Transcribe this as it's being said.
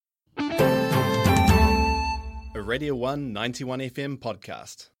a Radio 1 91 FM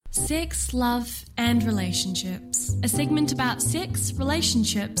podcast. Sex, Love and Relationships. A segment about sex,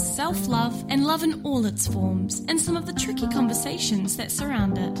 relationships, self-love and love in all its forms and some of the tricky conversations that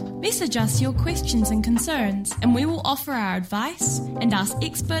surround it. Message us your questions and concerns and we will offer our advice and ask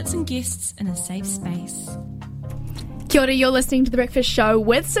experts and guests in a safe space. Kia ora, you're listening to The Breakfast Show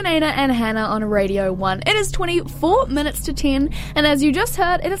with Sunaina and Hannah on Radio 1. It is 24 minutes to 10, and as you just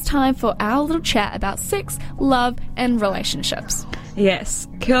heard, it is time for our little chat about sex, love, and relationships. Yes,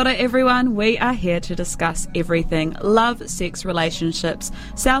 kia ora everyone, we are here to discuss everything love, sex, relationships,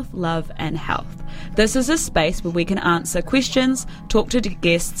 self-love and health. This is a space where we can answer questions, talk to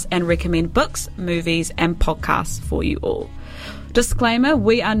guests and recommend books, movies and podcasts for you all. Disclaimer,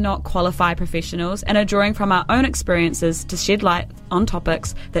 we are not qualified professionals and are drawing from our own experiences to shed light on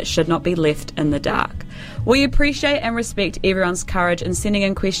topics that should not be left in the dark. We appreciate and respect everyone's courage in sending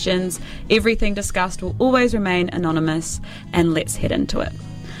in questions. Everything discussed will always remain anonymous, and let's head into it.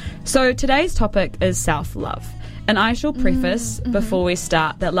 So today's topic is self-love. And I shall preface before we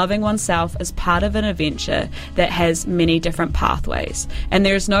start that loving oneself is part of an adventure that has many different pathways, and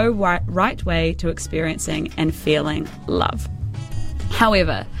there is no right way to experiencing and feeling love.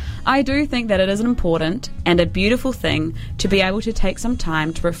 However, I do think that it is an important and a beautiful thing to be able to take some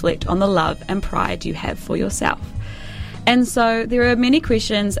time to reflect on the love and pride you have for yourself. And so there are many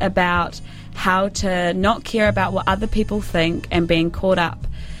questions about how to not care about what other people think and being caught up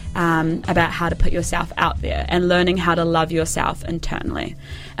about how to put yourself out there and learning how to love yourself internally.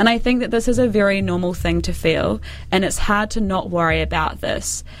 And I think that this is a very normal thing to feel, and it's hard to not worry about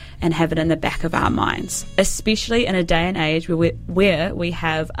this and have it in the back of our minds, especially in a day and age where we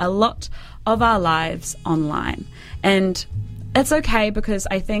have a lot of our lives online. And it's okay, because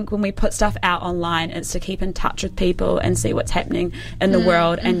I think when we put stuff out online, it's to keep in touch with people and see what's happening in the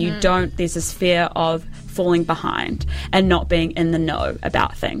world, and there's this fear of falling behind and not being in the know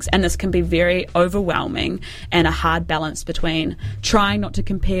about things. And this can be very overwhelming and a hard balance between trying not to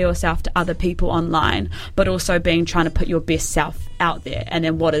compare yourself to other people online, but also trying to put your best self out there. And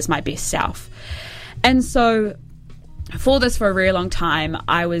then what is my best self? And so for a very long time,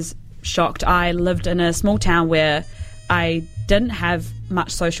 I was shocked. I lived in a small town where I didn't have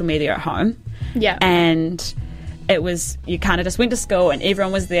much social media at home. Yeah. And it was, you kind of just went to school and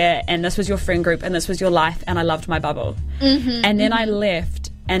everyone was there and this was your friend group and this was your life, and I loved my bubble. And then I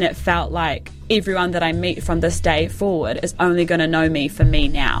left and it felt like everyone that I meet from this day forward is only going to know me for me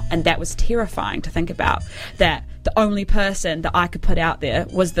now. And that was terrifying to think about, that the only person that I could put out there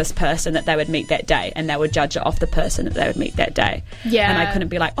was this person that they would meet that day, and they would judge it off the person that they would meet that day. Yeah. And I couldn't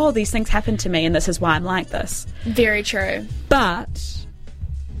be like, oh, these things happened to me and this is why I'm like this. Very true. But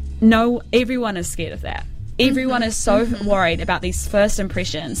no, everyone is scared of that. Everyone is so worried about these first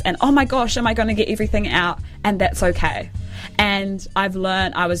impressions and, oh my gosh, am I going to get everything out? And that's okay. And I've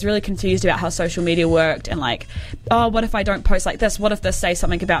learned, I was really confused about how social media worked, and like, oh, what if I don't post like this? What if this says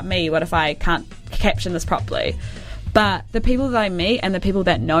something about me? What if I can't caption this properly? But the people that I meet and the people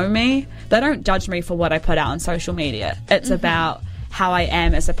that know me, they don't judge me for what I put out on social media. It's about how I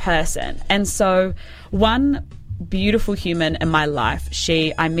am as a person. And so one beautiful human in my life,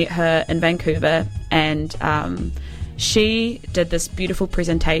 I met her in Vancouver, and she did this beautiful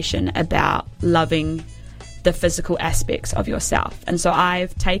presentation about loving the physical aspects of yourself. And so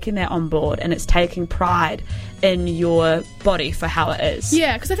I've taken that on board, and it's taking pride in your body for how it is.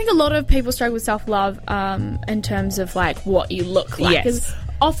 Yeah, because I think a lot of people struggle with self-love in terms of like what you look like. Yes.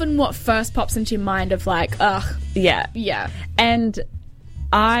 Often what first pops into your mind of like, ugh. Yeah. Yeah. And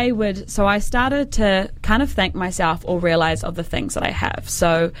I started to kind of thank myself or realize of the things that I have.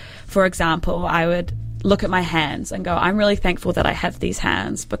 So, for example, I would look at my hands and go, I'm really thankful that I have these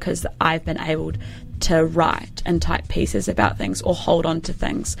hands, because I've been able to write and type pieces about things or hold on to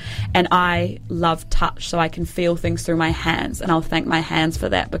things. And I love touch, so I can feel things through my hands, and I'll thank my hands for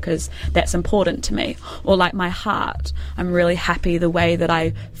that because that's important to me. Or like my heart, I'm really happy the way that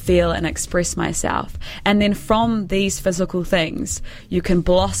I feel and express myself. And then from these physical things, you can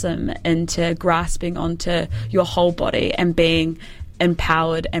blossom into grasping onto your whole body and being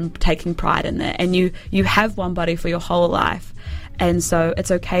empowered and taking pride in that. And you have one body for your whole life. And so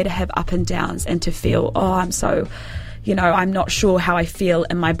it's okay to have up and downs and to feel, oh, I'm not sure how I feel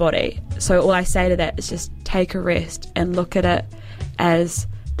in my body. So all I say to that is just take a rest and look at it as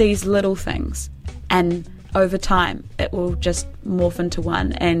these little things. And over time, it will just morph into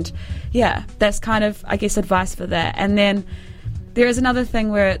one. And yeah, that's kind of, I guess, advice for that. And then there is another thing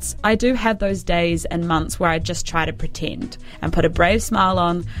where I do have those days and months where I just try to pretend and put a brave smile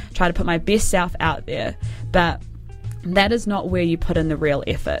on, try to put my best self out there. But that is not where you put in the real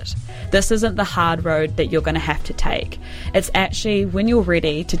effort. This isn't the hard road that you're going to have to take. It's actually when you're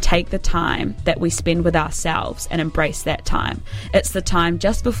ready to take the time that we spend with ourselves and embrace that time. It's the time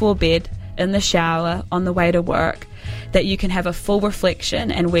just before bed, in the shower, on the way to work, that you can have a full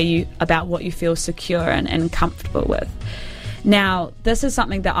reflection and about what you feel secure and comfortable with. Now, this is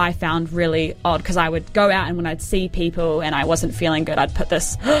something that I found really odd, because I would go out and when I'd see people and I wasn't feeling good, I'd put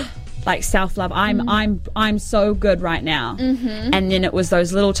this like self-love, I'm so good right now. And then it was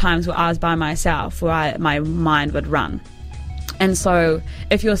those little times where I was by myself where my mind would run. And so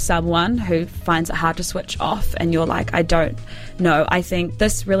if you're someone who finds it hard to switch off and you're like, I don't know, I think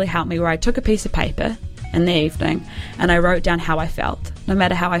this really helped me, where I took a piece of paper in the evening and I wrote down how I felt, no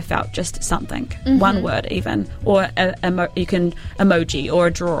matter how I felt, just something, one word even, or you can emoji or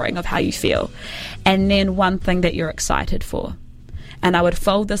a drawing of how you feel, and then one thing that you're excited for. And I would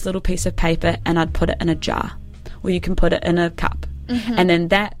fold this little piece of paper and I'd put it in a jar, or you can put it in a cup. And then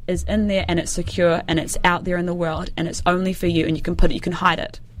that is in there and it's secure and it's out there in the world and it's only for you, and you can hide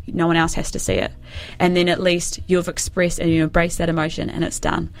it. No one else has to see it. And then at least you've expressed and you embrace that emotion and it's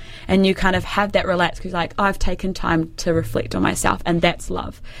done. And you kind of have that relax, because like, I've taken time to reflect on myself, and that's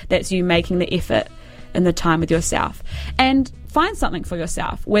love. That's you making the effort and the time with yourself. And find something for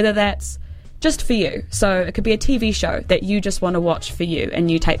yourself, whether that's just for you. So it could be a TV show that you just want to watch for you and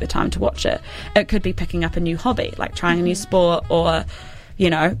you take the time to watch it. It could be picking up a new hobby, like trying a new sport, or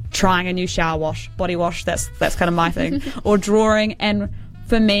trying a new body wash, that's kind of my thing, or drawing. And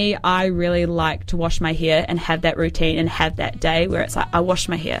for me, I really like to wash my hair and have that routine and have that day where it's like I wash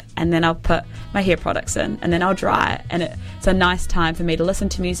my hair and then I'll put my hair products in and then I'll dry it, and it's a nice time for me to listen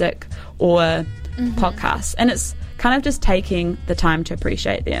to music or podcasts, and it's kind of just taking the time to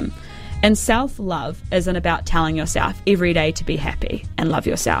appreciate them. And self-love isn't about telling yourself every day to be happy and love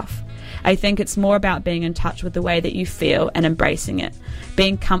yourself. I think it's more about being in touch with the way that you feel and embracing it,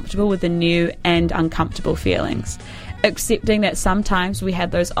 being comfortable with the new and uncomfortable feelings, accepting that sometimes we have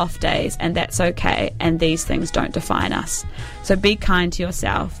those off days and that's okay, and these things don't define us. So be kind to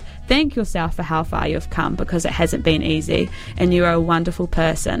yourself. Thank yourself for how far you've come, because it hasn't been easy, and you are a wonderful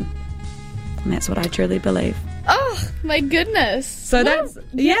person. And that's what I truly believe. Oh, my goodness. So that's,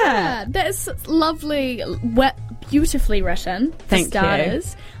 yeah. That's lovely, beautifully written, for Thank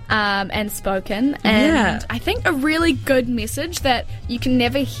starters, and spoken. And I think a really good message that you can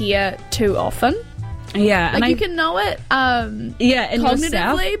never hear too often. Yeah. Like, you can know it in cognitively,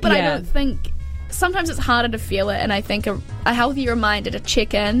 yourself, but I don't think... Sometimes it's harder to feel it, and I think a healthy reminder to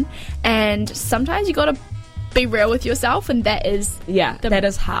check in, and sometimes you got to be real with yourself, and that is... Yeah, that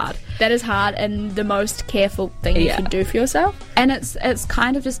is hard. That is hard, and the most careful thing you can do for yourself. And it's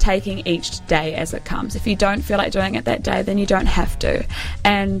kind of just taking each day as it comes. If you don't feel like doing it that day, then you don't have to.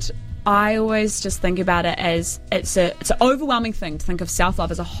 And I always just think about it as it's an overwhelming thing to think of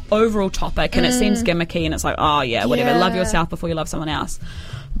self-love as an overall topic, and it seems gimmicky, and it's like, oh yeah, whatever, love yourself before you love someone else.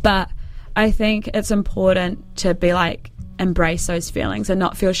 But I think it's important to be like, embrace those feelings and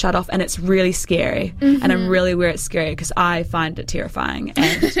not feel shut off, and it's really scary, and I'm really aware it's scary because I find it terrifying,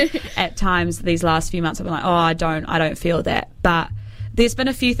 and at times these last few months I've been like, oh, I don't feel that. But there's been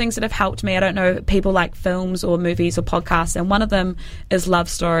a few things that have helped me. I don't know, people like films or movies or podcasts, and one of them is Love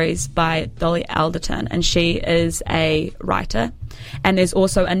Stories by Dolly Alderton, and she is a writer. And there's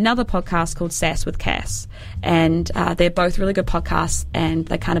also another podcast called Sass with Cass, and they're both really good podcasts, and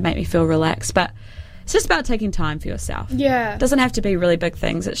they kind of make me feel relaxed. But it's just about taking time for yourself. Yeah. It doesn't have to be really big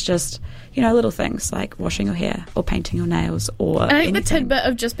things. It's just, little things like washing your hair or painting your nails or And I think anything. the tidbit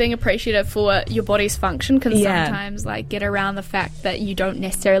of just being appreciative for your body's function can sometimes get around the fact that you don't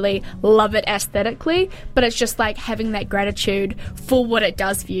necessarily love it aesthetically, but it's just like having that gratitude for what it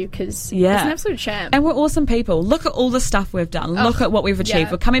does for you, because it's an absolute champ. And we're awesome people. Look at all the stuff we've done. Look at what we've achieved.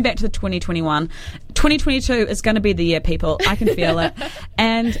 Yeah. We're coming back to the 2021. 2022 is going to be the year, people. I can feel it.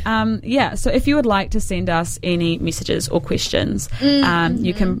 And so if you would like to send us any messages or questions,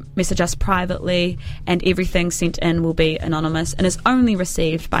 you can message us privately, and everything sent in will be anonymous and is only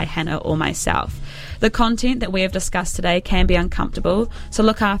received by Hannah or myself. The content that we have discussed today can be uncomfortable, so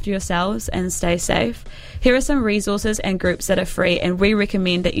look after yourselves and stay safe. Here are some resources and groups that are free, and we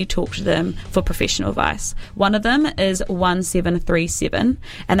recommend that you talk to them for professional advice. One of them is 1737,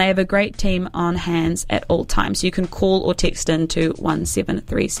 and they have a great team on hands at all times. You can call or text in to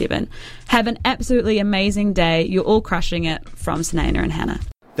 1737. Have an absolutely amazing day. You're all crushing it. From Sunaina and Hannah.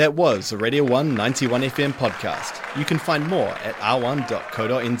 That was a Radio 1 91 FM podcast. You can find more at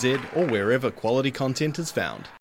r1.co.nz or wherever quality content is found.